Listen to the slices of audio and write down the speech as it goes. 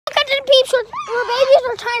ahead, peeps. Your babies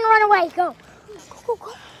are trying to run away. Go. Go,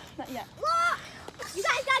 go. Not yet. You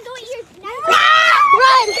guys gotta go eat your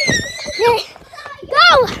Run. Go.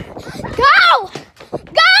 Go.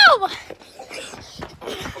 Go.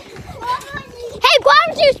 Hey, Guam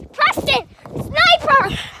Juice, Preston, Sniper,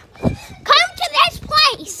 come to this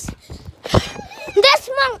place this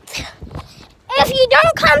month. If you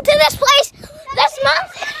don't come to this place this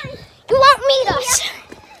month, you won't meet us.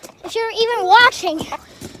 If you're even watching,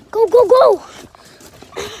 go, go, go.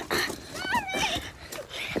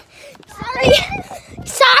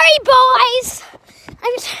 Sorry, boys.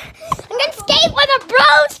 I'm gonna skate with the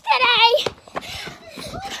bros today.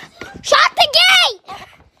 Shut the gate.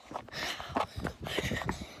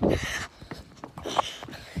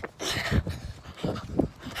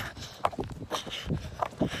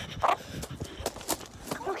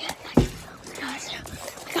 Okay, gosh.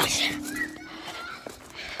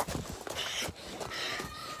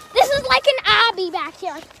 This is like an obby back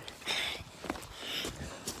here.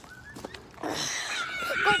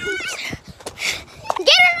 Go, peeps.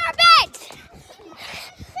 Get in our beds.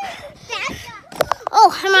 Oh,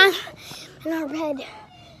 I'm on in our bed.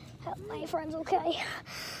 Hope my friend's okay.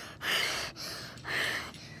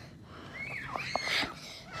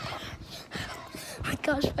 Oh my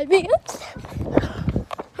gosh, my pants.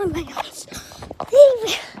 Oh my gosh.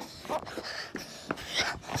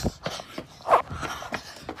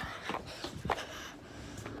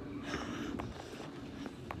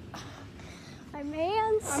 My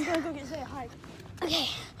man's. I'm gonna go get Zayaa. Hi.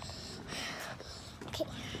 Okay.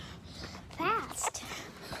 Fast.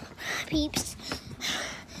 Peeps.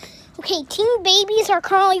 Okay, Team Babies are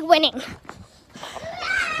currently winning. On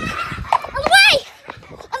the way!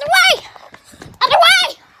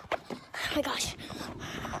 Oh my gosh.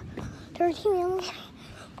 13 million.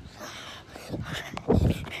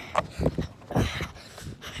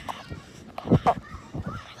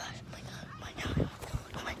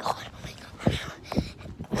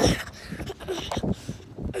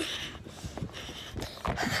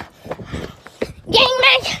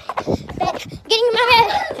 Getting my head.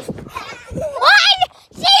 One!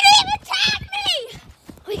 She didn't even tag me!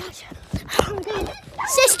 Oh my gosh. Oh my God.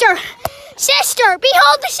 Sister!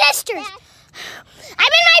 Behold the sisters!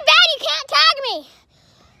 I'm in my bed, you can't tag me!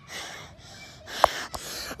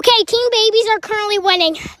 Okay, Team Babies are currently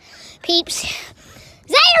winning. Peeps.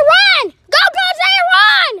 Zayaa, run! Go, Zayaa,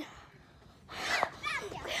 run!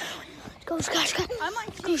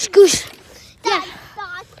 Goose. Yeah.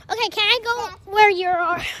 Okay, can I go where you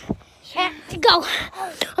are? Go.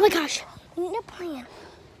 Oh my gosh. We need a plan.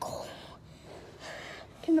 Go.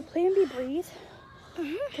 Can the plan be breathe?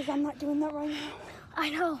 Because I'm not doing that right now. I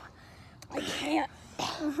know. I can't.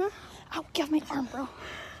 Ow, give my arm, bro. Oh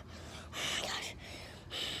my gosh.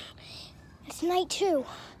 It's night 2.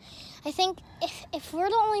 I think if we're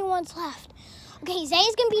the only ones left. Okay,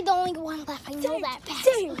 Zay's gonna be the only one left. I know that fast.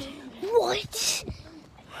 What?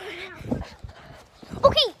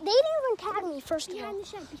 Okay, they didn't even tag me first of all. Behind the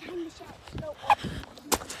shed.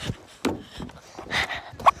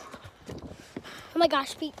 Oh my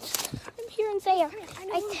gosh, peeps. I'm hearing Zayaa.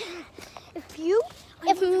 If me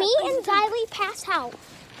and Zylee pass out,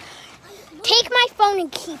 take my phone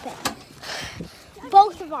and keep it.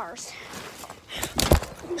 Both of ours.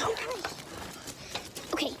 No.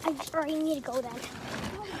 Okay, I already need to go then.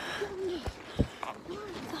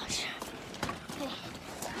 Gosh. Okay.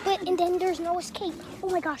 But, and then there's no escape. Oh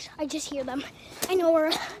my gosh, I just hear them. I know where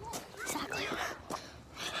exactly.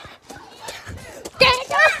 I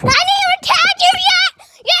didn't even tag you yet!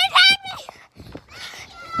 You didn't tag me!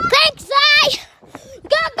 Thanks, Zay!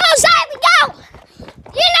 Go, Zylee, go!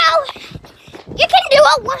 You know, you can do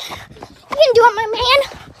it. You can do it, my man.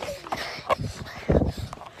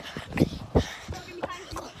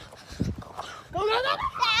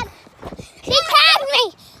 She tagged me!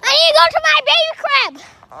 I need to go to my baby crib!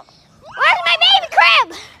 Where's my baby crib?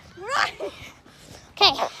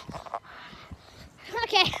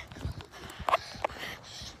 Okay.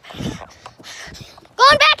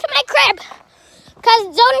 Going back to my crib. Because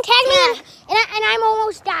Zoddyn tagged me and I'm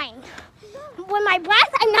almost dying. With my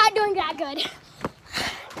breath, I'm not doing that good.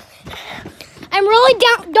 I'm really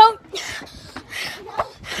don't.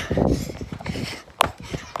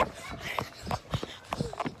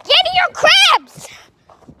 Get to your cribs!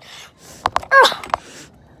 Ugh.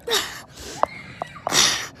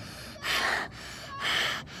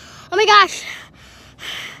 Oh my gosh.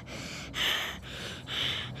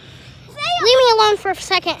 Leave me alone for a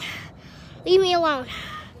second. Leave me alone.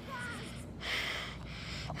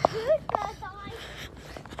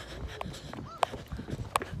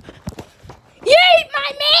 You ate my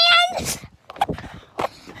man!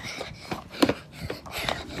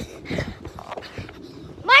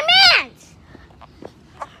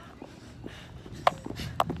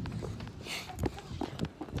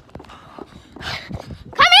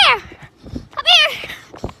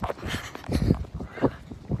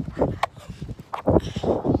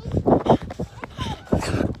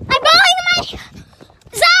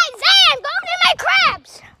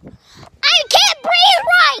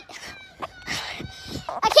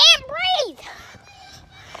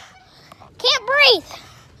 breathe.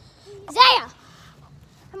 Zayaa,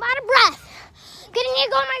 I'm out of breath. Gonna need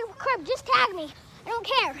to go in my crib. Just tag me. I don't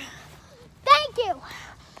care. Thank you.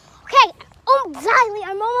 Okay. Oh, Zylee,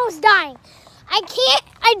 I'm almost dying. I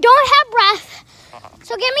don't have breath.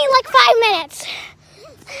 So give me like 5 minutes.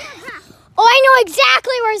 Oh, I know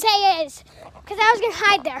exactly where Zayaa is. Because I was going to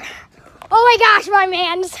hide there. Oh my gosh, my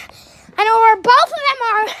mans. I know where both of them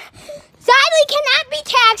are. Zylee cannot be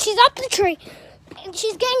tagged. She's up the tree. And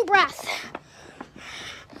she's getting breath.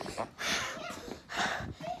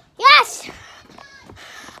 Yes.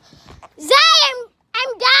 Zayaa,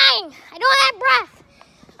 I'm dying. I don't have breath.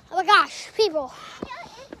 Oh my gosh, people.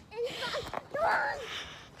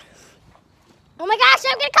 Oh my gosh,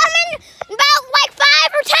 I'm gonna come in about like 5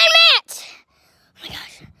 or 10 minutes. Oh my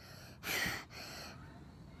gosh.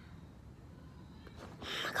 Oh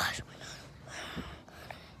my gosh.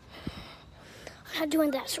 I'm not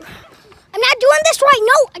doing this. I'm not doing this right.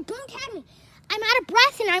 No, don't tag me. I'm out of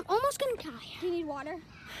breath and I'm almost gonna die. Do you need water?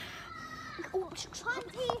 Go. Go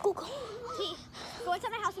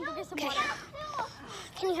inside the house and go get some water.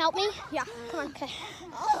 Can you help me? Yeah. Come on. Okay.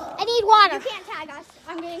 I need water. You can't tag us.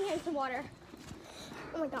 I'm getting him some water.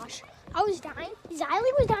 Oh my gosh. I was dying.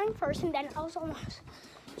 Zylee was dying first and then I was almost.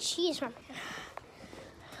 Jeez, my man.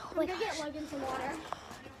 Oh my I'm gonna gosh. get Logan some water.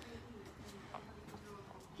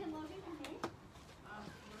 Can Logan come in?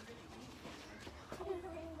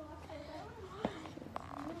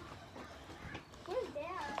 Where's Dad?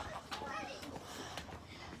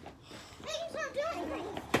 Hey, you start doing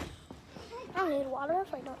things. I don't need water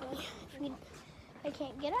if I don't need. If I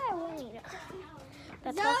can't get it, I won't need it.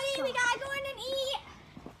 That's Zoe, all. we gotta go in and eat.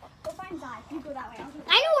 Go find Zy. You go that way.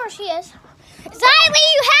 I know where she is. Zylee,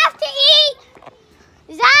 you have to eat.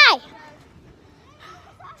 Zy.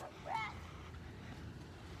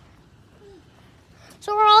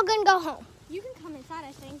 So we're all gonna go home. You can come inside,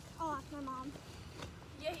 I think. I'll ask my mom.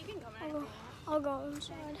 Yeah, you can come in. I'll go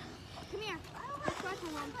inside. Come here. Let's go ask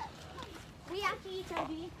my mom. We have to eat,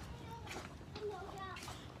 Toby.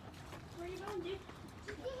 Where are you going, dude?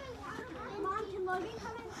 Mom, can Logan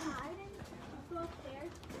come inside and go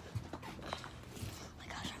upstairs? Oh my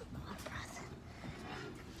gosh, I'm out of breath.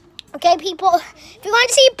 Okay, people, if you want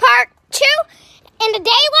to see part 2 in the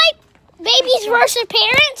daylight, babies versus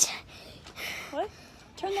parents. What?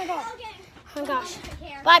 Turn that off. Logan. Oh my gosh. Take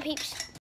care. Bye, peeps.